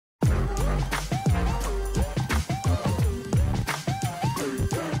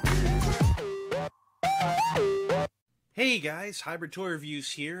Hey guys, Hybrid Toy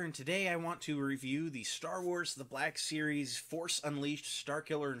Reviews here, and today I want to review the Star Wars The Black Series Force Unleashed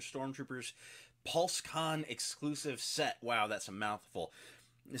Starkiller and Stormtroopers Pulsecon exclusive set. Wow, that's a mouthful.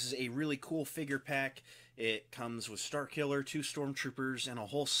 This is a really cool figure pack. It comes with Starkiller, 2 Stormtroopers, and a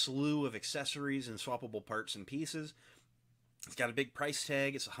whole slew of accessories and swappable parts and pieces. It's got a big price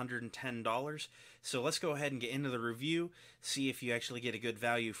tag. It's $110. So let's go ahead and get into the review, see if you actually get a good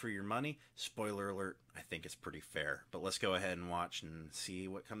value for your money. Spoiler alert, I think it's pretty fair. But let's go ahead and watch and see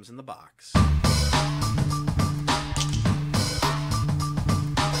what comes in the box.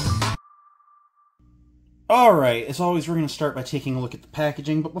 Alright, as always, we're going to start by taking a look at the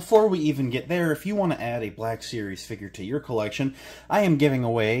packaging, but before we even get there, if you want to add a Black Series figure to your collection, I am giving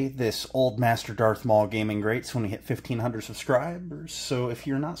away this Old Master Darth Maul Gaming Greats when we hit 1,500 subscribers, so if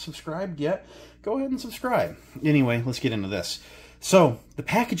you're not subscribed yet, go ahead and subscribe. Anyway, let's get into this. So, the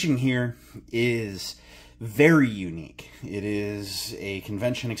packaging here is very unique. It is a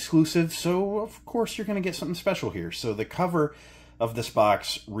convention exclusive, so of course you're going to get something special here. So the cover of this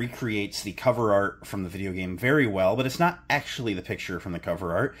box recreates the cover art from the video game very well, but it's not actually the picture from the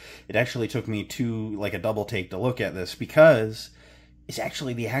cover art. It actually took me to a double take to look at this because it's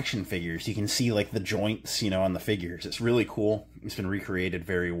actually the action figures. You can see the joints, on the figures. It's really cool. It's been recreated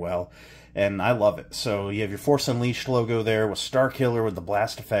very well, and I love it. So you have your Force Unleashed logo there with Starkiller with the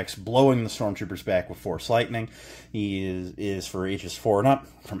blast effects blowing the Stormtroopers back with Force Lightning. He is for ages 4 and up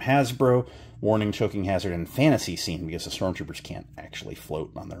from Hasbro. Warning, choking hazard, and fantasy scene because the Stormtroopers can't actually float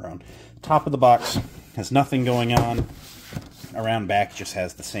on their own. Top of the box has nothing going on. Around back just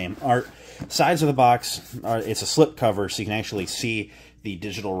has the same art. Sides of the box, it's a slip cover, so you can actually see the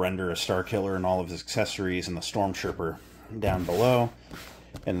digital render of Starkiller and all of his accessories and the Stormtrooper down below.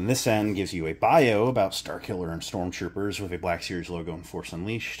 And then this end gives you a bio about Starkiller and Stormtroopers with a Black Series logo and Force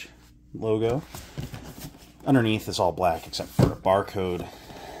Unleashed logo. Underneath is all black except for a barcode.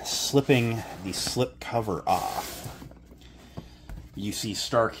 Slipping the slip cover off, you see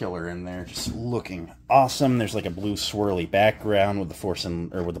Starkiller in there just looking awesome. There's a blue swirly background with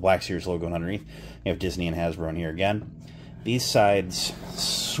the with the Black Series logo underneath. You have Disney and Hasbro in here again. These sides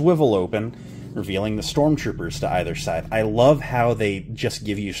swivel open, revealing the Stormtroopers to either side. I love how they just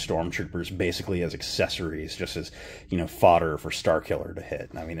give you Stormtroopers basically as accessories, just as, fodder for Starkiller to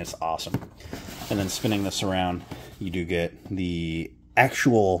hit. I mean, it's awesome. And then spinning this around, you do get the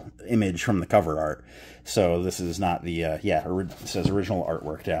actual image from the cover art. So this is not the, it says original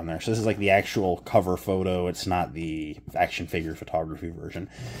artwork down there. So this is the actual cover photo. It's not the action figure photography version.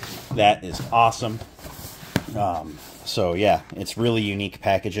 That is awesome. So yeah, it's really unique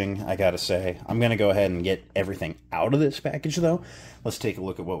packaging, I gotta say. I'm gonna go ahead and get everything out of this package though. Let's take a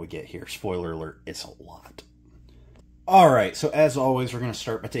look at what we get here. Spoiler alert, it's a lot. Alright, so as always, we're going to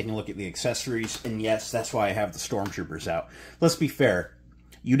start by taking a look at the accessories, and yes, that's why I have the Stormtroopers out. Let's be fair,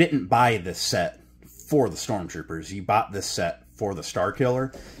 you didn't buy this set for the Stormtroopers, you bought this set for the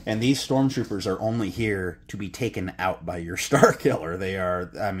Starkiller, and these Stormtroopers are only here to be taken out by your Starkiller. They are,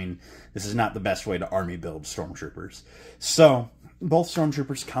 this is not the best way to army build Stormtroopers. So, both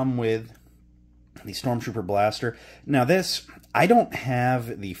Stormtroopers come with the Stormtrooper blaster. Now this, I don't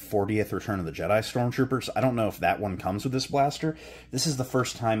have the 40th Return of the Jedi Stormtroopers. I don't know if that one comes with this blaster. This is the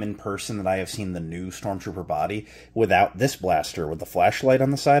first time in person that I have seen the new Stormtrooper body without this blaster with the flashlight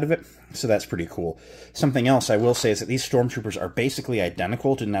on the side of it. So that's pretty cool. Something else I will say is that these Stormtroopers are basically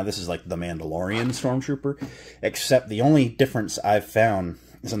identical to, now this is the Mandalorian Stormtrooper, except the only difference I've found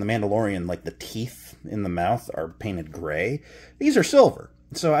is in the Mandalorian, the teeth in the mouth are painted gray. These are silver.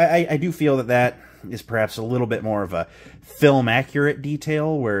 So I do feel that is perhaps a little bit more of a film-accurate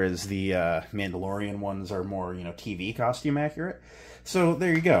detail, whereas the Mandalorian ones are more, TV costume accurate. So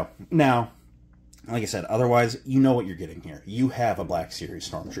there you go. Now, like I said, otherwise, you know what you're getting here. You have a Black Series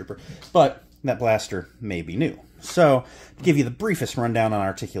Stormtrooper, but that blaster may be new. So, to give you the briefest rundown on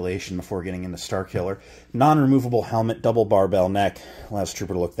articulation before getting into Starkiller, non-removable helmet, double barbell neck, allows the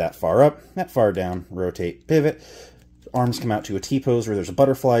trooper to look that far up, that far down, rotate, pivot. Arms come out to a T-pose where there's a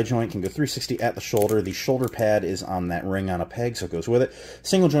butterfly joint, can go 360 at the shoulder. The shoulder pad is on that ring on a peg, so it goes with it.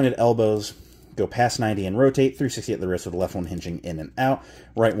 Single-jointed elbows, go past 90 and rotate, 360 at the wrist with the left one hinging in and out,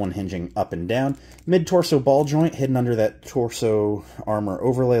 right one hinging up and down. Mid-torso ball joint hidden under that torso armor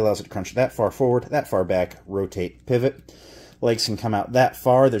overlay allows it to crunch that far forward, that far back, rotate, pivot. Legs can come out that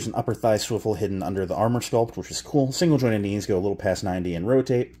far. There's an upper thigh swivel hidden under the armor sculpt, which is cool. Single-jointed knees go a little past 90 and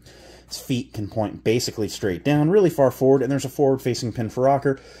rotate. Its feet can point basically straight down, really far forward, and there's a forward-facing pin for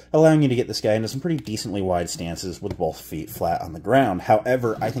rocker, allowing you to get this guy into some pretty decently wide stances with both feet flat on the ground.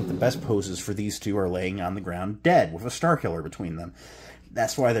 However, I think the best poses for these two are laying on the ground dead, with a Starkiller between them.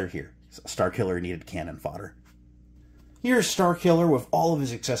 That's why they're here. Starkiller needed cannon fodder. Here's Starkiller with all of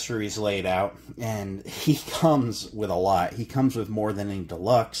his accessories laid out, and he comes with a lot. He comes with more than any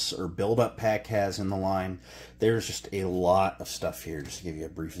deluxe or build-up pack has in the line. There's just a lot of stuff here, just to give you a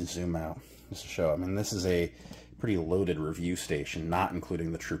brief zoom out, just to show. I mean, this is a pretty loaded review station, not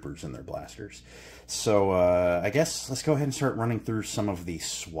including the troopers and their blasters. So I guess let's go ahead and start running through some of the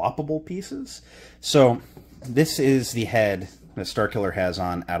swappable pieces. So this is the head that Starkiller has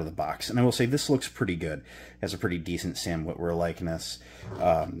on out of the box, and I will say this looks pretty good. Has a pretty decent Sam Witwer likeness.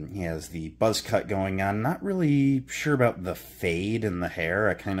 He has the buzz cut going on. Not really sure about the fade in the hair.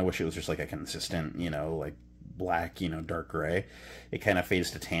 I kind of wish it was just like a consistent, you know, like black, you know, dark gray. It kind of fades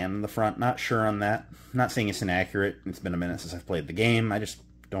to tan in the front. Not sure on that. Not saying it's inaccurate. It's been a minute since I've played the game. I just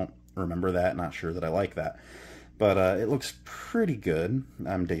don't remember that. Not sure that I like that. But it looks pretty good.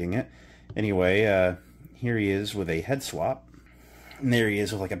 I'm digging it. Anyway, here he is with a head swap. And there he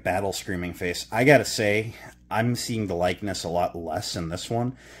is with like a battle screaming face. I gotta say, I'm seeing the likeness a lot less in this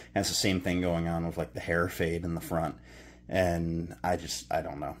one. And it's the same thing going on with like the hair fade in the front. And I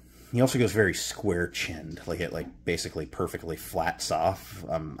don't know. He also goes very square chinned, like it like basically perfectly flats off.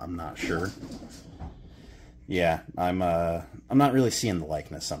 I'm not sure. Yeah, I'm not really seeing the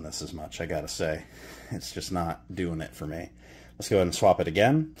likeness on this as much, I gotta say. It's just not doing it for me. Let's go ahead and swap it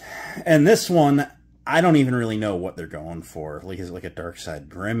again. And this one, I don't even really know what they're going for. Like, is it like a dark side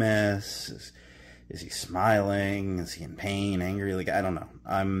grimace? Is he smiling? Is he in pain, angry? Like, I don't know.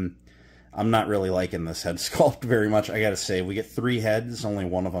 I'm not really liking this head sculpt very much. I gotta say, we get 3 heads. Only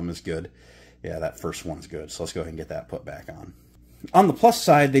one of them is good. Yeah, that first one's good. So let's go ahead and get that put back on. On the plus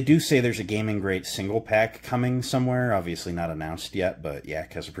side, they do say there's a Gaming Great single pack coming somewhere. Obviously not announced yet, but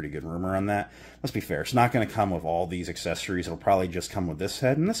Yak has a pretty good rumor on that. Let's be fair. It's not going to come with all these accessories. It'll probably just come with this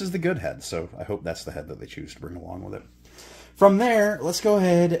head, and this is the good head, so I hope that's the head that they choose to bring along with it. From there, let's go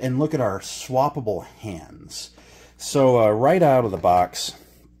ahead and look at our swappable hands. So right out of the box,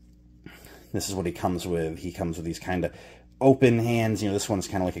 this is what he comes with. He comes with these kind of open hands. You know, this one's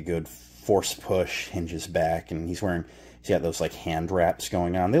kind of like a good force push, hinges back, and he's got those like hand wraps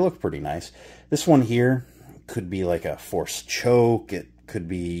going on. They look pretty nice. This one here could be like a force choke. It could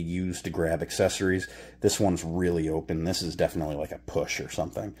be used to grab accessories. This one's really open. This is definitely like a push or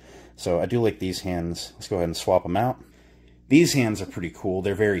something. So I do like these hands. Let's go ahead and swap them out. These hands are pretty cool.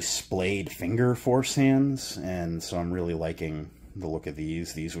 They're very splayed finger force hands, and so I'm really liking the look of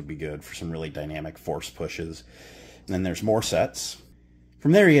these. These would be good for some really dynamic force pushes. And then there's more sets.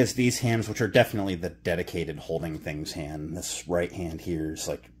 From there he has these hands, which are definitely the dedicated holding things hand. This right hand here is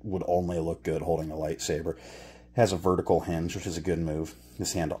like, would only look good holding a lightsaber. Has a vertical hinge, which is a good move.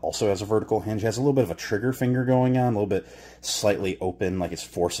 This hand also has a vertical hinge. Has a little bit of a trigger finger going on, a little bit slightly open, like it's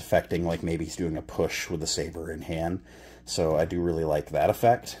force affecting, like maybe he's doing a push with the saber in hand. So I do really like that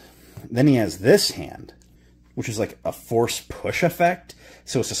effect. Then he has this hand, which is like a force push effect.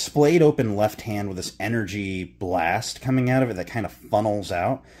 So it's a splayed open left hand with this energy blast coming out of it that kind of funnels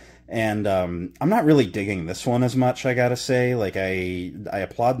out. And I'm not really digging this one as much, I gotta say. Like, I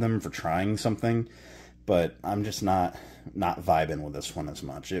applaud them for trying something, but I'm just not vibing with this one as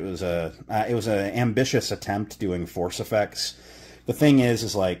much. It was a ambitious attempt doing force effects. The thing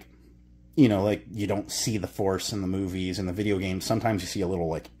is like, you know, like you don't see the force in the movies and the video games. Sometimes you see a little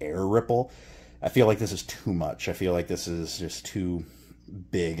like air ripple. I feel like this is too much. I feel like this is just too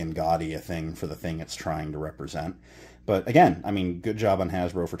big and gaudy a thing for the thing it's trying to represent. But again, I mean, good job on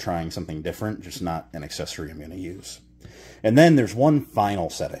Hasbro for trying something different, just not an accessory I'm going to use. And then there's one final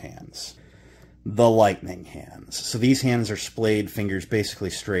set of hands. The lightning hands. So these hands are splayed fingers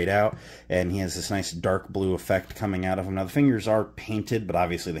basically straight out, and he has this nice dark blue effect coming out of them. Now the fingers are painted, but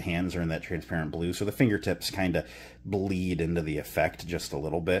obviously the hands are in that transparent blue, so the fingertips kind of bleed into the effect just a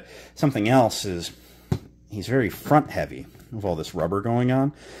little bit. Something else is he's very front heavy with all this rubber going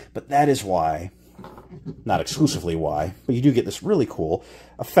on, but that is why, not exclusively why, but you do get this really cool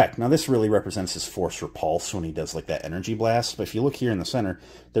effect. Now this really represents his force repulse when he does like that energy blast, but if you look here in the center,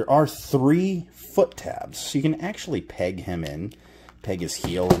 there are 3 foot tabs, so you can actually peg him in, peg his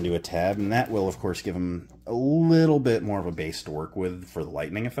heel into a tab, and that will of course give him a little bit more of a base to work with for the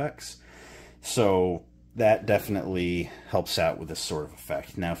lightning effects. So that definitely helps out with this sort of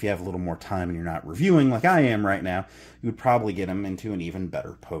effect. Now, if you have a little more time and you're not reviewing like I am right now, you would probably get him into an even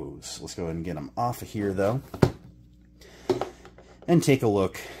better pose. Let's go ahead and get him off of here, though, and take a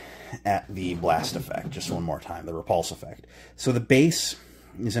look at the blast effect just one more time, the repulse effect. So the base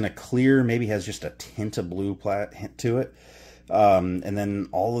is in a clear, maybe has just a tint of blue hint to it. And then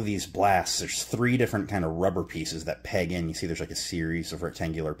all of these blasts, there's 3 different kind of rubber pieces that peg in. You see there's like a series of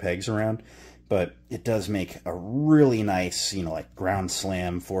rectangular pegs around. But it does make a really nice, you know, like ground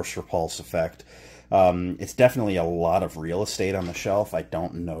slam, force repulse effect. It's definitely a lot of real estate on the shelf. I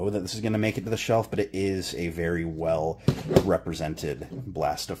don't know that this is going to make it to the shelf, but it is a very well represented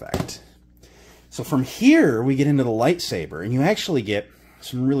blast effect. So from here, we get into the lightsaber, and you actually get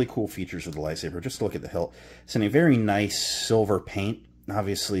some really cool features with the lightsaber. Just look at the hilt. It's in a very nice silver paint.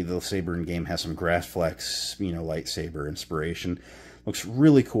 Obviously, the saber in game has some grass flex, lightsaber inspiration. Looks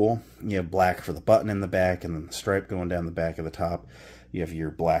really cool. You have black for the button in the back, and then the stripe going down the back of the top. You have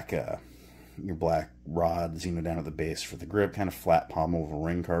your black rods, down at the base for the grip, kind of flat pommel with a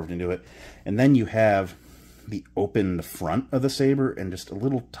ring carved into it. And then you have the opened front of the saber and just a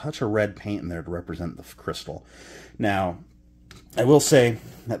little touch of red paint in there to represent the crystal. Now, I will say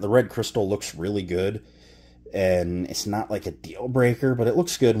that the red crystal looks really good, and it's not like a deal breaker, but it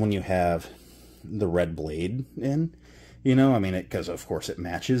looks good when you have the red blade in. Because of course it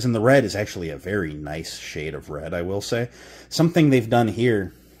matches, and the red is actually a very nice shade of red, I will say. Something they've done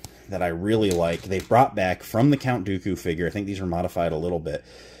here that I really like, they've brought back from the Count Dooku figure, I think these are modified a little bit,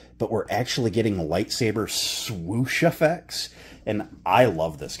 but we're actually getting lightsaber swoosh effects, and I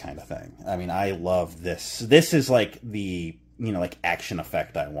love this kind of thing. I love this. This is like the, action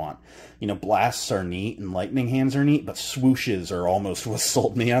effect I want. Blasts are neat and lightning hands are neat, but swooshes are almost what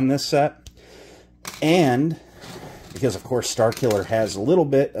sold me on this set. And because, of course, Starkiller has a little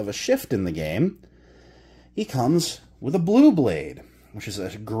bit of a shift in the game, he comes with a blue blade, which is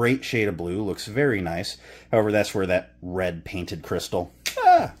a great shade of blue. Looks very nice. However, that's where that red painted crystal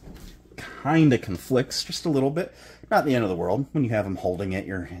kind of conflicts just a little bit. Not the end of the world. When you have him holding it,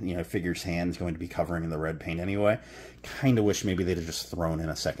 your figure's hand is going to be covering in the red paint anyway. Kind of wish maybe they'd have just thrown in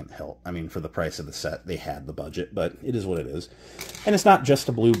a second hilt. For the price of the set, they had the budget, but it is what it is. And it's not just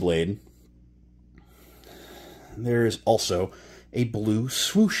a blue blade. There is also a blue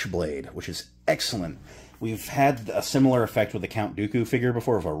swoosh blade, which is excellent. We've had a similar effect with the Count Dooku figure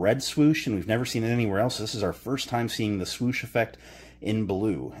before of a red swoosh, and we've never seen it anywhere else. This is our first time seeing the swoosh effect in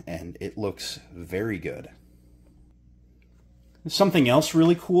blue, and it looks very good. Something else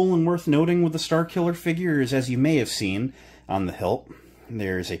really cool and worth noting with the Starkiller figure is, as you may have seen on the hilt,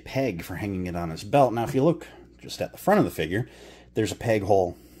 there's a peg for hanging it on his belt. Now, if you look just at the front of the figure, there's a peg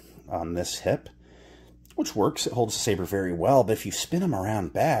hole on this hip, which works. It holds the saber very well, but if you spin him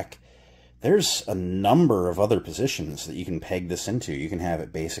around back, there's a number of other positions that you can peg this into. You can have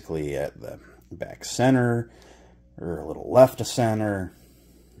it basically at the back center, or a little left of center,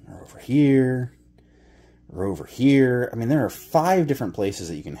 or over here, or over here. There are 5 different places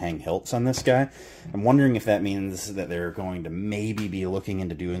that you can hang hilts on this guy. I'm wondering if that means that they're going to maybe be looking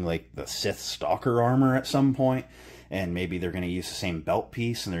into doing like the Sith Stalker armor at some point, and maybe they're going to use the same belt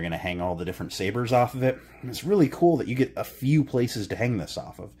piece, and they're going to hang all the different sabers off of it. And it's really cool that you get a few places to hang this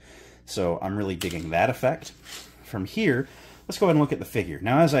off of. So I'm really digging that effect. From here, let's go ahead and look at the figure.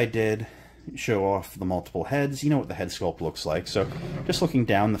 Now, as I did show off the multiple heads, you know what the head sculpt looks like. So just looking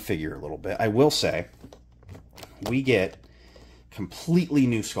down the figure a little bit, I will say we get completely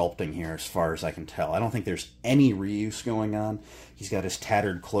new sculpting here as far as I can tell. I don't think there's any reuse going on. He's got his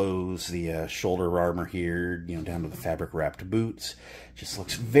tattered clothes, the shoulder armor here, down to the fabric-wrapped boots. Just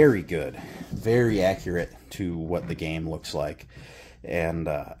looks very good, very accurate to what the game looks like. And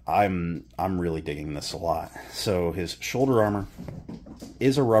I'm really digging this a lot. So his shoulder armor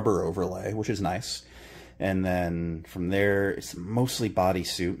is a rubber overlay, which is nice. And then from there, it's mostly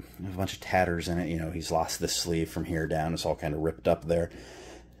bodysuit. There's a bunch of tatters in it. He's lost this sleeve from here down. It's all kind of ripped up there.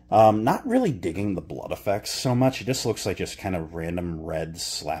 Not really digging the blood effects so much. It just looks like just kind of random red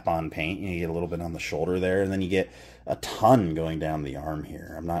slap-on paint. You get a little bit on the shoulder there, and then you get a ton going down the arm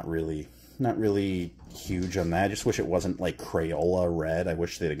here. I'm not really huge on that. I just wish it wasn't like Crayola red. I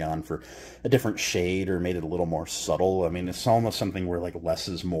wish they'd have gone for a different shade or made it a little more subtle. It's almost something where like less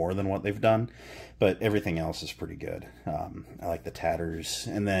is more than what they've done, but everything else is pretty good. I like the tatters.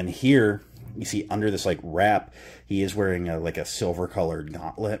 And then here you see under this like wrap, he is wearing a silver colored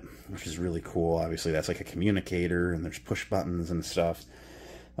gauntlet, which is really cool. Obviously that's like a communicator, and there's push buttons and stuff.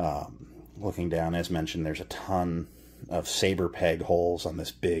 Looking down, as mentioned, there's a ton of saber peg holes on this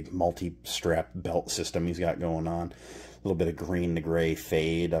big multi-strap belt system he's got going on. A little bit of green to gray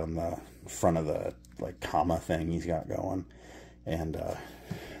fade on the front of the comma thing he's got going, and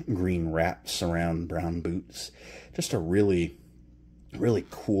green wraps around brown boots. Just a really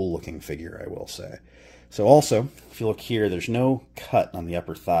cool looking figure, I will say. So also, if you look here, there's no cut on the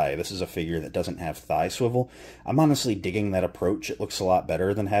upper thigh. This is a figure that doesn't have thigh swivel. I'm honestly digging that approach. It looks a lot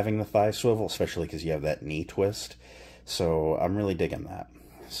better than having the thigh swivel, especially because you have that knee twist. So I'm really digging that.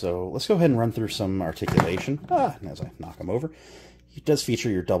 So let's go ahead and run through some articulation. As I knock him over. It does feature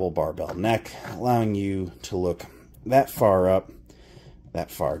your double barbell neck, allowing you to look that far up,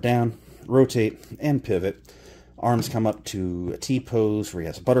 that far down, rotate, and pivot. Arms come up to a T-pose where he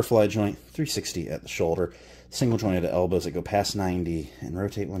has a butterfly joint, 360 at the shoulder, single jointed at elbows that go past 90, and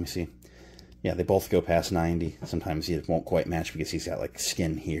rotate, let me see. Yeah, they both go past 90. Sometimes it won't quite match because he's got like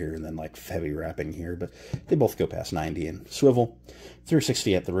skin here and then like heavy wrapping here, but they both go past 90 and swivel.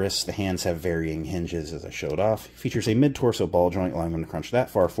 360 at the wrists. The hands have varying hinges as I showed off. Features a mid-torso ball joint, allowing him to crunch that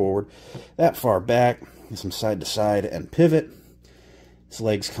far forward, that far back, some side to side, and pivot. His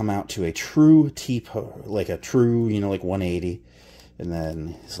legs come out to a true T-pose, like a true, like 180. And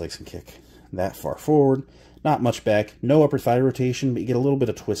then his legs can kick that far forward. Not much back, no upper thigh rotation, but you get a little bit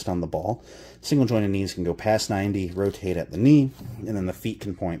of twist on the ball. Single jointed knees can go past 90, rotate at the knee, and then the feet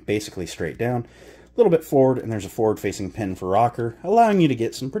can point basically straight down, a little bit forward, and there's a forward-facing pin for rocker, allowing you to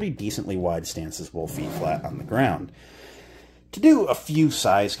get some pretty decently wide stances, both feet flat on the ground. To do a few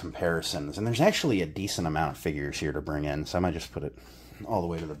size comparisons, and there's actually a decent amount of figures here to bring in, so I might just put it all the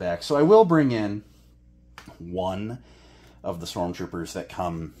way to the back. So I will bring in one of the Stormtroopers that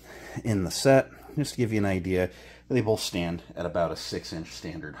come in the set, just to give you an idea. They both stand at about a 6-inch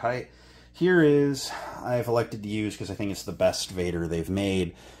standard height. Here is, I've elected to use, because I think it's the best Vader they've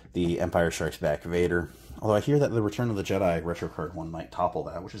made, the Empire Strikes Back Vader. Although I hear that the Return of the Jedi retro card one might topple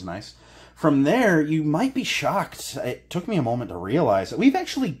that, which is nice. From there, you might be shocked. It took me a moment to realize that we've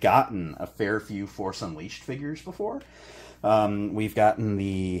actually gotten a fair few Force Unleashed figures before. We've gotten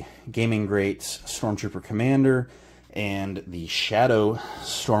the Gaming Greats Stormtrooper Commander, and the Shadow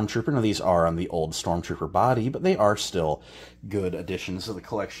Stormtrooper. Now, these are on the old Stormtrooper body, but they are still good additions to the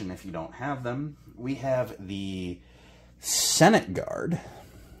collection if you don't have them. We have the Senate Guard,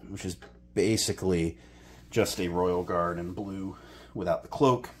 which is basically just a Royal Guard in blue without the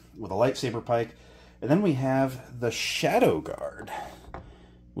cloak, with a lightsaber pike. And then we have the Shadow Guard,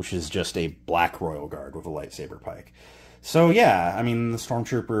 which is just a black Royal Guard with a lightsaber pike. So, yeah, I mean, the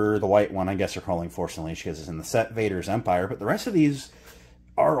Stormtrooper, the white one, I guess they're calling Force Unleashed because it's in the set, Vader's Empire, but the rest of these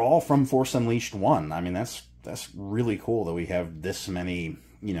are all from Force Unleashed 1. I mean, that's really cool that we have this many,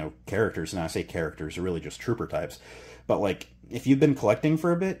 characters. And I say characters, they're really just trooper types. But, like, if you've been collecting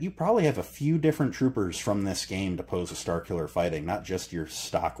for a bit, you probably have a few different troopers from this game to pose a Starkiller fighting, not just your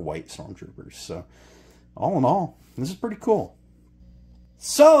stock white Stormtroopers. So, all in all, this is pretty cool.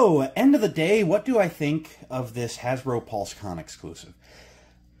 So, end of the day, what do I think of this Hasbro Pulsecon exclusive?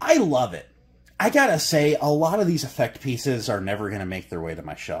 I love it. I gotta say, a lot of these effect pieces are never going to make their way to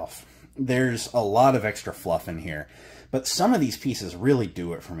my shelf. There's a lot of extra fluff in here, but some of these pieces really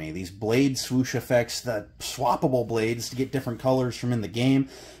do it for me. These blade swoosh effects, the swappable blades to get different colors from in the game,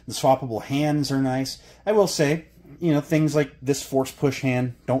 the swappable hands are nice. I will say, things like this force push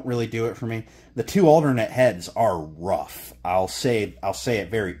hand don't really do it for me. The two alternate heads are rough. I'll say it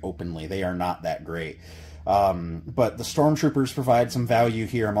very openly. They are not that great. But the Stormtroopers provide some value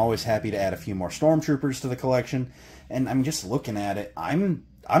here. I'm always happy to add a few more Stormtroopers to the collection. And I'm just looking at it. I'm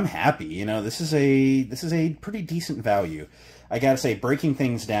happy. This is a pretty decent value. I gotta say, breaking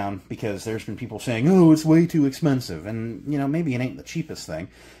things down, because there's been people saying, oh, it's way too expensive. And, maybe it ain't the cheapest thing.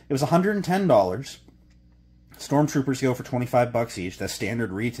 It was $110. Stormtroopers go for $25 each. That's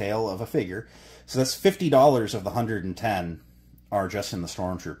standard retail of a figure. So that's $50 of the $110 are just in the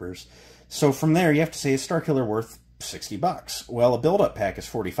Stormtroopers. So from there, you have to say, is Starkiller worth $60? Well, a build-up pack is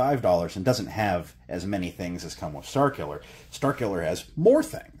 $45 and doesn't have as many things as come with Starkiller. Starkiller has more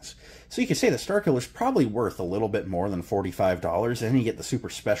things. So you could say that Starkiller's probably worth a little bit more than $45, and then you get the super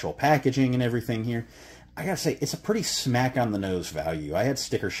special packaging and everything here. I gotta say, it's a pretty smack-on-the-nose value. I had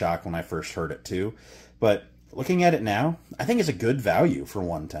sticker shock when I first heard it, too. But looking at it now, I think it's a good value for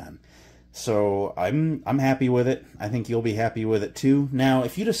 $110. So I'm happy with it. I think you'll be happy with it too. Now,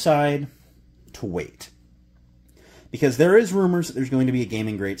 if you decide to wait, because there is rumors that there's going to be a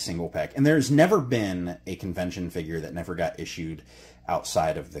Gaming Great single pack, and there's never been a convention figure that never got issued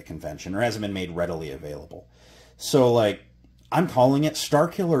outside of the convention or hasn't been made readily available. So, I'm calling it,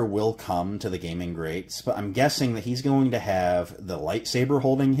 Starkiller will come to the Gaming Greats, but I'm guessing that he's going to have the lightsaber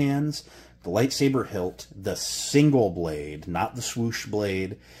holding hands, the lightsaber hilt, the single blade, not the swoosh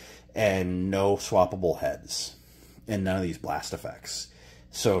blade, and no swappable heads, and none of these blast effects.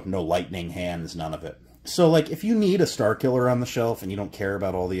 So no lightning hands, none of it. So, if you need a Starkiller on the shelf and you don't care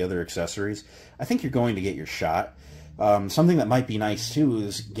about all the other accessories, I think you're going to get your shot. Something that might be nice, too,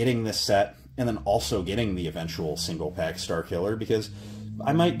 is getting this set and then also getting the eventual single-pack Starkiller, because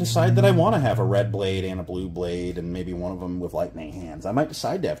I might decide that I want to have a red blade and a blue blade, and maybe one of them with lightning hands. I might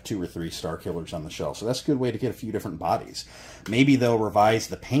decide to have 2 or 3 Starkillers on the shelf, so that's a good way to get a few different bodies. Maybe they'll revise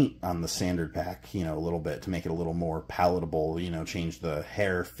the paint on the standard pack, you know, a little bit to make it a little more palatable, you know, change the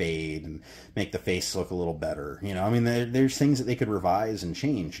hair fade and make the face look a little better. You know, I mean, there's things that they could revise and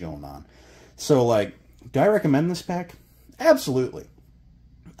change going on. So, like, do I recommend this pack? Absolutely.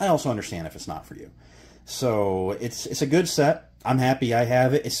 I also understand if it's not for you. So, it's a good set. I'm happy I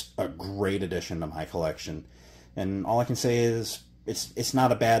have it. It's a great addition to my collection. And all I can say is it's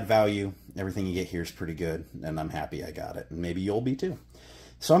not a bad value. Everything you get here is pretty good, and I'm happy I got it. And maybe you'll be too.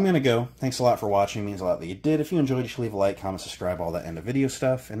 So I'm going to go. Thanks a lot for watching. It means a lot that you did. If you enjoyed, you should leave a like, comment, subscribe, all that end of video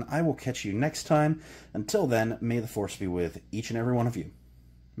stuff. And I will catch you next time. Until then, may the Force be with each and every one of you.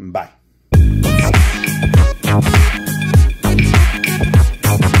 Bye.